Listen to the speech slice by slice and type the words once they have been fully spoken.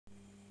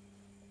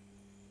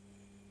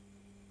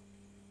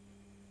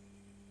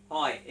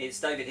Hi, it's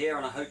David here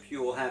and I hope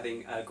you're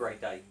having a great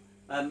day.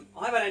 I've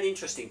had an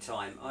interesting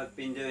time. I've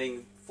been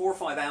doing 4 or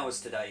 5 hours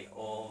today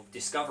of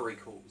discovery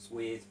calls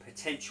with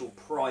potential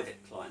private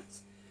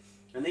clients.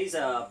 And these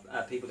are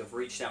people that have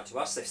reached out to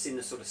us, they've seen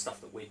the sort of stuff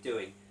that we're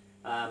doing,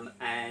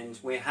 and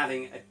we're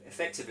having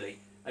effectively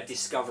a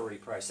discovery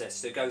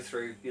process to go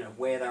through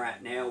where they're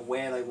at now,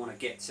 where they want to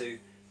get to,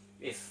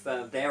 if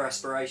their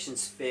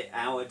aspirations fit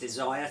our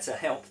desire to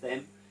help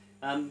them.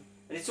 And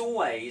it's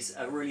always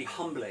a really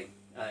humbling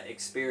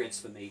experience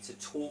for me to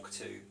talk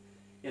to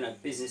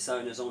business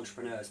owners,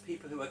 entrepreneurs,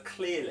 people who are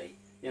clearly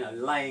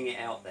laying it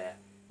out there.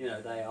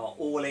 They are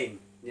all in,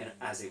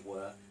 as it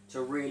were,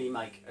 to really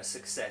make a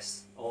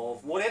success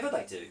of whatever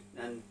they do.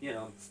 And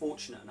I'm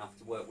fortunate enough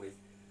to work with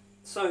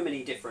so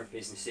many different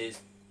businesses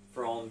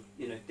from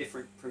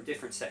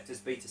different sectors,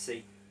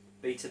 B2C,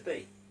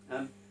 B2B.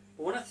 But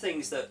one of the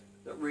things that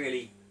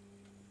really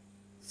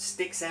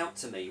sticks out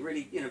to me,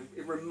 really,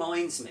 it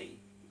reminds me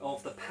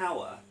of the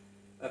power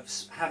of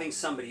having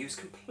somebody who's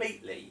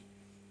completely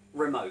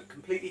remote,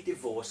 completely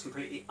divorced,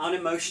 completely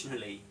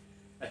unemotionally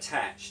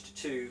attached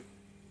to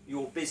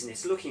your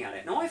business, looking at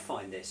it. Now I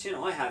find this,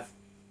 I have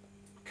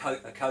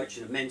a coach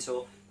and a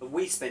mentor that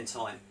we spend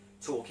time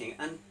talking,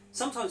 and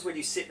sometimes when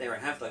you sit there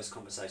and have those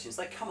conversations,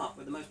 they come up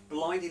with the most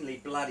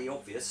blindingly bloody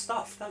obvious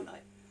stuff, don't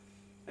they?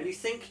 And you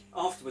think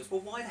afterwards,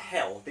 well, why the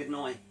hell didn't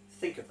I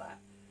think of that?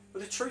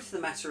 Well, the truth of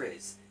the matter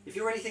is, if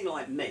you're anything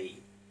like me,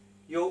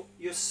 you're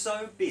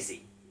so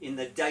busy in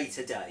the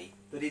day-to-day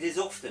that it is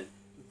often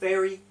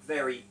very,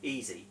 very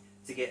easy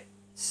to get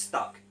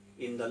stuck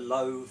in the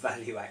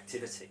low-value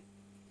activity.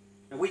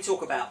 And we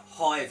talk about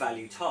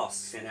high-value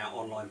tasks in our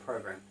online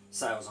program,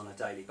 Sales on a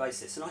Daily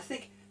Basis, and I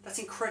think that's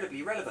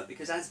incredibly relevant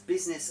because as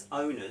business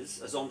owners,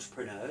 as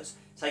entrepreneurs,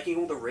 taking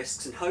all the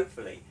risks and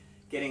hopefully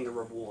getting the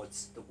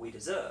rewards that we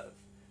deserve,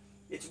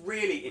 it's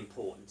really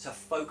important to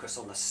focus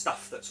on the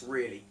stuff that's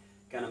really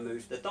going to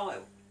move the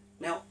dial.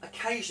 Now,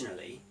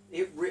 occasionally,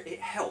 it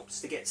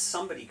helps to get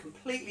somebody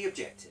completely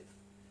objective,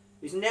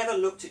 who's never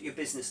looked at your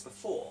business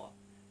before,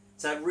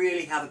 to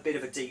really have a bit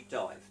of a deep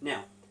dive.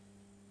 Now,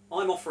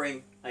 I'm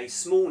offering a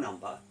small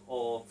number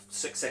of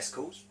success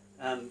calls,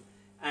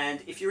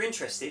 and if you're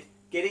interested,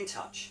 get in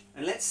touch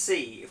and let's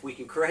see if we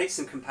can create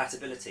some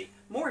compatibility.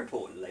 More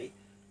importantly,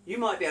 you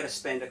might be able to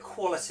spend a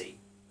quality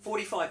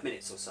 45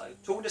 minutes or so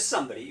talking to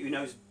somebody who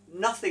knows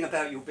nothing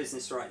about your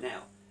business right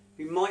now,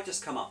 who might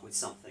just come up with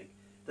something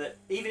that,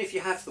 even if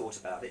you have thought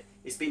about it,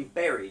 it's been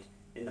buried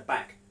in the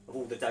back of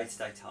all the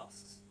day-to-day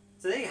tasks.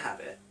 So there you have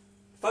it.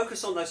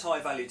 Focus on those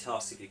high-value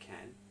tasks if you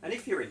can, and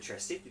if you're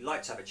interested, you'd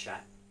like to have a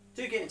chat,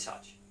 do get in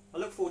touch. I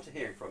look forward to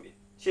hearing from you.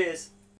 Cheers.